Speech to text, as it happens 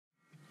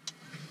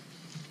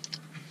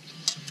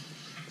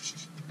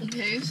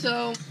Okay,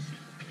 so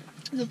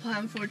the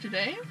plan for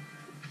today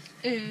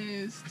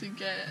is to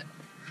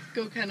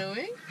go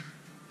canoeing.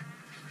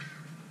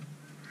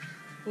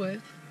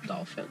 With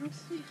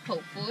dolphins.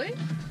 Hopefully.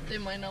 They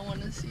might not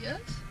want to see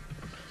us.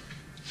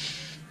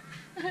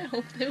 I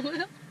hope they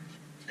will.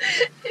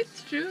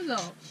 It's true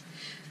though.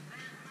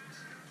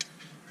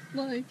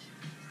 Like,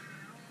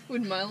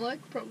 with my luck,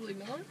 probably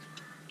not.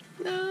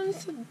 No,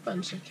 it's a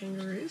bunch of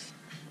kangaroos.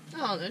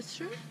 Oh, that's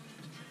true.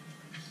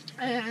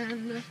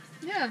 And,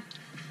 yeah.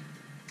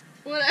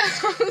 What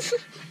else?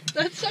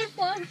 That's our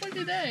plan for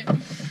today.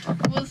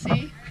 We'll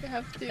see. We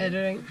have to...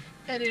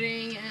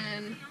 Editing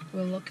and...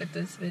 We'll look at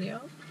this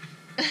video.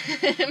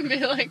 and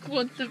be like,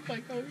 what the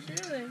fuck are we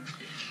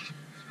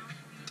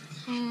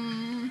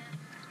doing?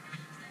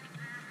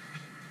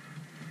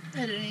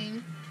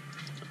 Editing.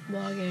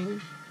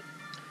 Vlogging.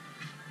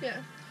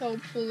 Yeah,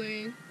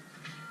 hopefully,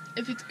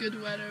 if it's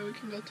good weather, we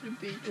can go to the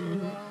beach for a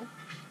while.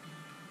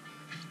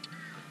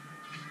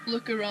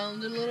 Look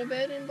around a little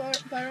bit in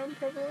Byron,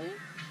 probably.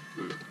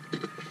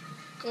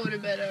 Go to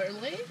bed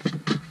early.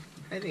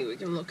 I think we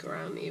can look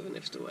around even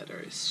if the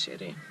weather is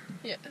shitty.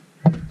 Yeah.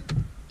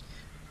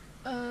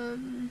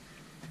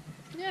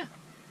 Yeah.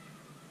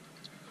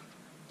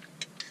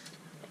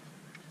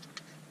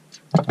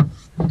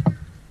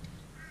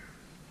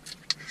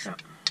 So.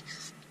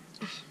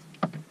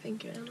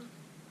 Thank you, Anna.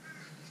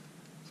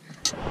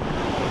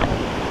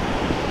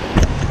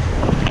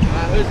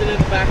 Who's in the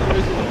back?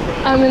 Who's in the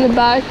front? I'm in the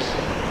back.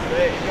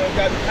 Great, go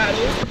grab the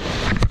paddles.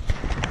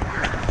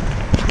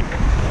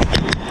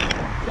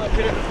 Go put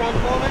it in the front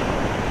for me.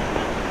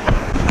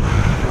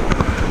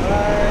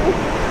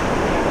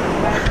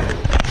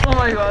 Oh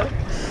my god.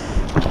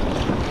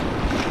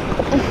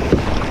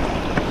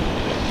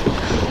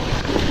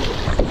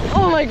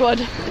 Oh my god.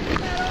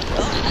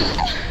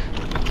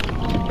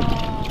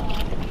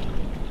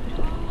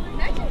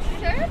 Imagine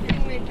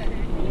surfing with her.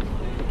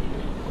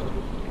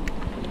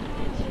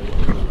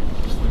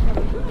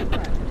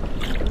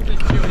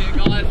 Just chill here,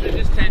 guys. They're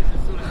just tents to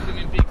sort of swim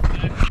in big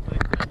circles.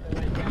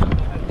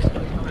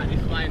 Come out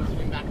this way and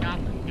swim back up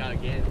and go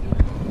again.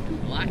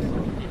 Relax.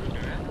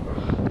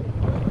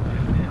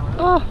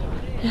 Oh.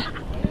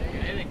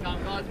 Here they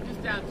come, guys. We're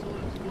just down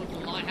towards the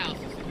lighthouse.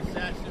 You see the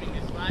surf swimming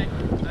this way.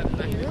 Over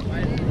back this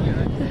way.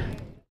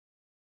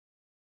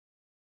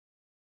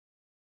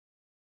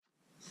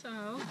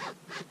 So,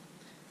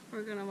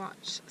 we're gonna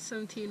watch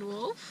some Teen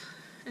Wolf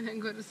and then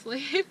go to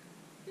sleep.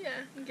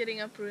 Yeah, I'm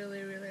getting up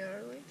really, really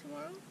early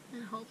tomorrow.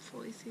 And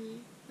hopefully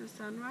see the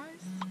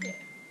sunrise. Yeah.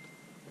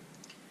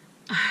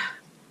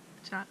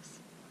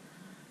 Jess.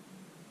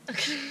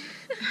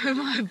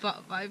 My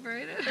butt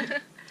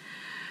vibrated.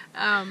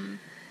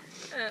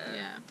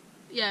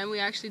 Yeah, and we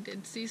actually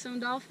did see some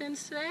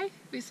dolphins today.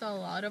 We saw a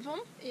lot of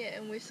them. Yeah,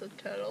 and we saw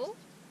turtle.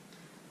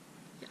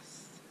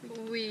 Yes.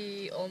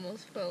 We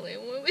almost fell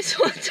in when we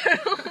saw a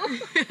turtle.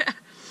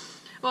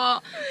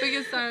 Well, we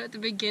can start at the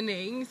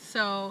beginning.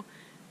 So,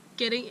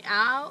 getting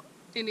out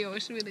in the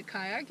ocean with a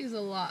kayak is a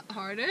lot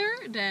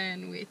harder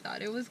than we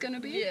thought it was gonna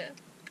be. Yeah.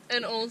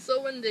 And also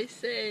when they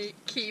say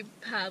keep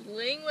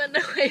paddling when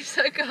the waves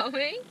are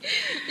coming,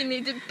 you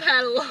need to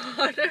paddle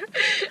harder.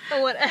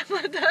 And what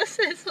Emma does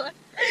is like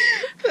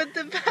put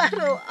the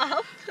paddle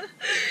up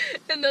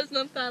and does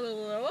not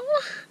paddle at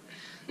all.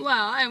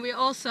 Well, and we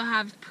also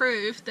have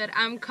proof that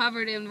I'm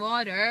covered in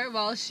water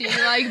while she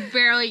like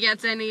barely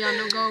gets any on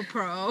the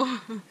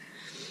GoPro.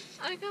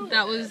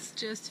 That was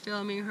just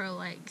filming her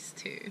legs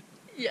too.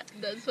 Yeah,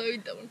 that's why we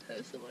don't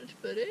have so much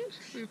footage.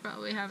 We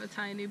probably have a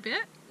tiny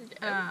bit.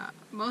 Yeah.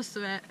 Most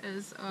of it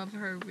is of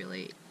her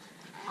really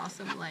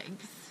awesome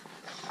legs.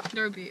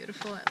 They're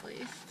beautiful, at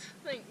least.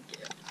 Thank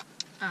you.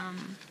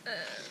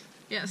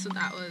 Yeah, so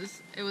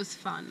it was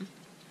fun.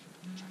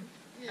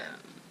 Yeah.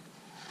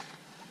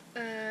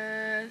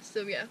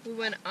 So yeah, we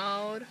went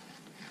out.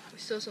 We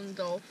saw some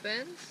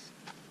dolphins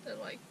that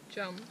like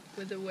jump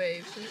with the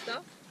waves and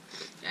stuff.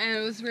 And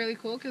it was really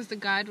cool because the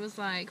guide was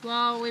like,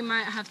 well, we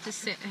might have to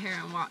sit here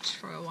and watch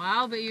for a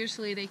while, but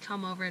usually they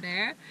come over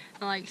there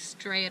and like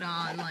straight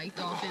on, like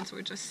dolphins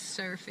were just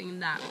surfing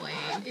that way.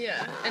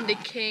 Yeah, and they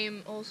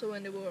came also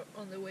when they were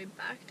on the way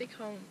back, they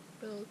come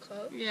real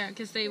close. Yeah,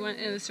 because they went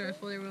in the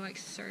circle, they were like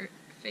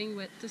surfing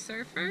with the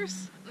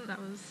surfers.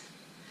 That was,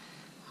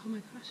 oh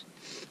my gosh.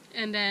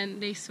 And then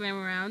they swam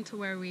around to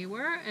where we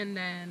were and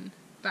then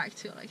back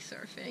to like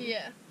surfing.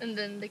 Yeah, and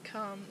then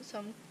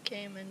some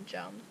came and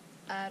jumped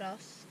at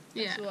us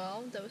as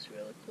well. That was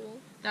really cool.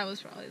 That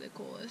was probably the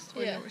coolest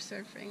when they were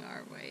surfing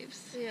our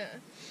waves. Yeah.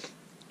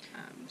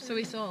 So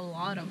we saw a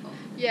lot of them.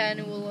 Yeah, and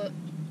it was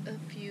a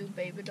few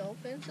baby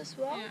dolphins as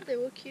well. Yeah. They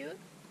were cute.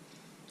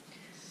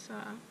 So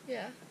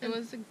yeah, it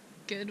was a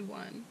good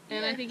one.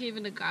 And I think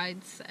even the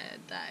guide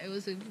said that it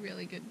was a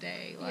really good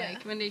day.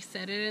 Like when they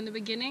said it in the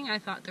beginning, I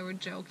thought they were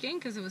joking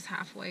because it was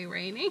halfway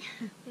raining.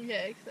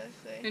 Yeah,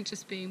 exactly. And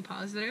just being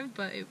positive,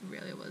 but it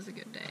really was a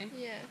good day.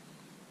 Yeah.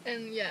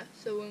 And yeah,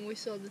 so when we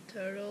saw the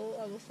turtle,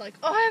 I was like,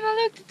 oh,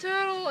 Emma, look, the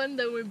turtle! And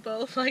then we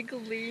both like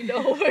leaned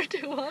over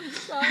to one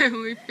side. And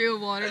we feel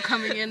water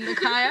coming in the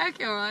kayak,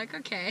 and we're like,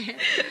 okay.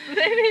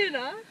 Maybe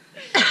not.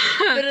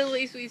 But at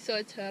least we saw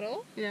a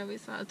turtle. Yeah, we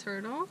saw a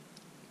turtle.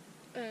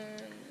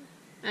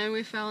 And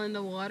we fell in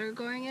the water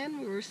going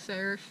in. We were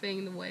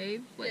surfing the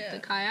wave with the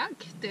kayak.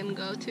 Didn't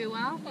go too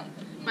well.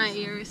 My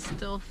ear is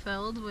still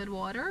filled with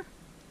water.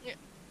 Yeah.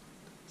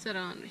 So I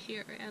don't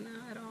hear Anna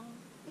at all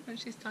when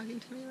she's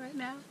talking to me right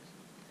now.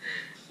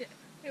 Yeah,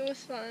 it was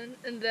fun.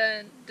 And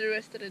then the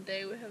rest of the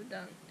day we have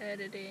done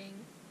editing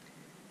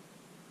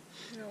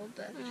and all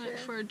that We shit. went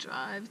for a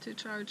drive to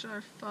charge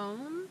our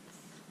phones.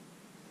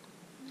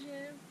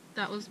 Yeah.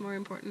 That was more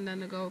important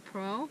than the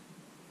GoPro.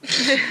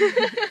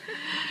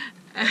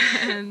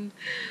 And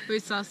we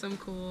saw some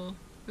cool,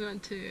 we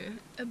went to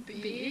A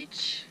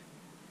beach.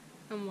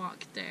 and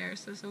walked there,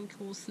 so some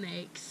cool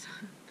snakes,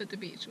 but the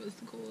beach was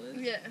the coolest.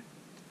 Yeah.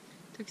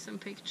 Took some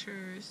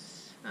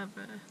pictures of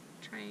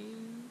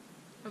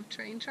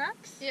train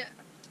tracks. Yeah.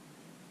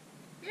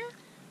 Yeah.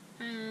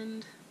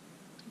 And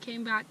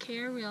came back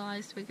here,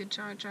 realized we could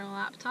charge our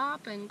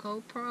laptop and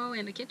GoPro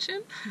in the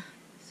kitchen.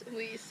 So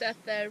we sat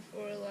there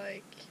for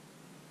like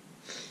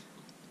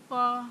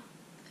Well,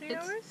 3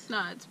 hours?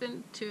 No, it's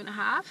been 2.5.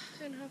 2.5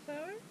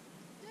 hours?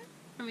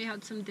 And we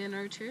had some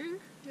dinner too.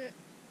 Yeah.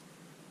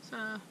 So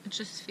it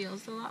just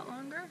feels a lot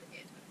longer.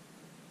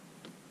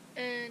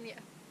 And yeah,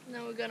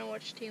 now we're gonna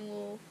watch Teen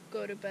Wolf,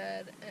 go to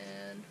bed,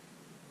 and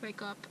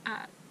Wake up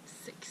at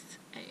 6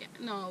 a.m.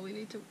 No, we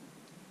need to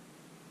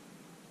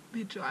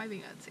be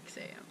driving at 6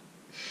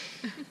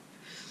 a.m.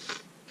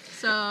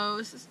 So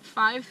this is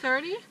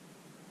 5:30.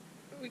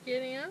 we're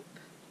getting up.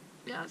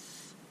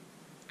 Yes,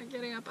 we're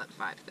getting up at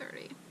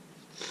 5:30.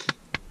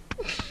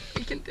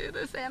 We can do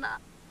this, Anna.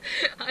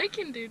 I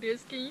can do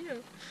this, can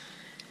you?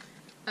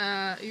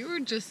 You were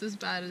just as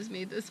bad as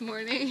me this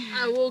morning.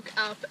 I woke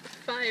up at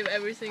 5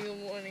 every single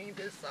morning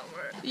this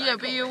summer. Yeah,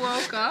 but you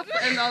woke up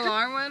and the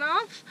alarm went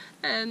off,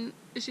 and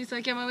she's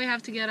like, Emma, we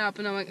have to get up,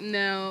 and I'm like,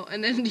 no,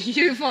 and then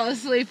you fall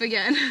asleep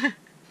again.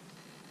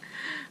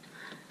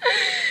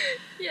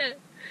 Yeah.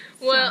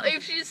 Well,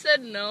 if she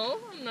said no,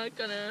 I'm not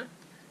gonna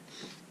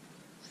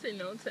say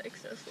no to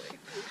extra sleep.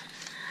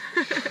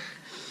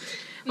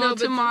 Well, No, but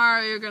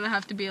tomorrow you're gonna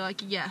have to be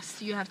like,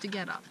 yes, you have to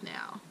get up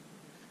now.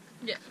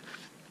 Yeah.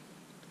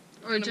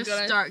 Or And I'm just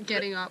gonna- start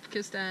getting up,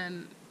 because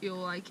then you'll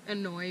like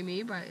annoy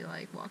me by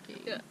like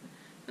walking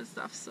and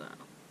stuff. So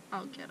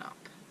I'll get up.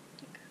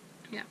 Okay.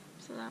 Yeah.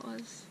 So that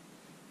was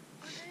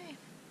Okay.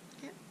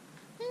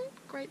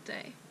 great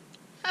day.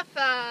 High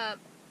five.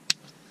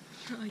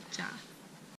 Like that.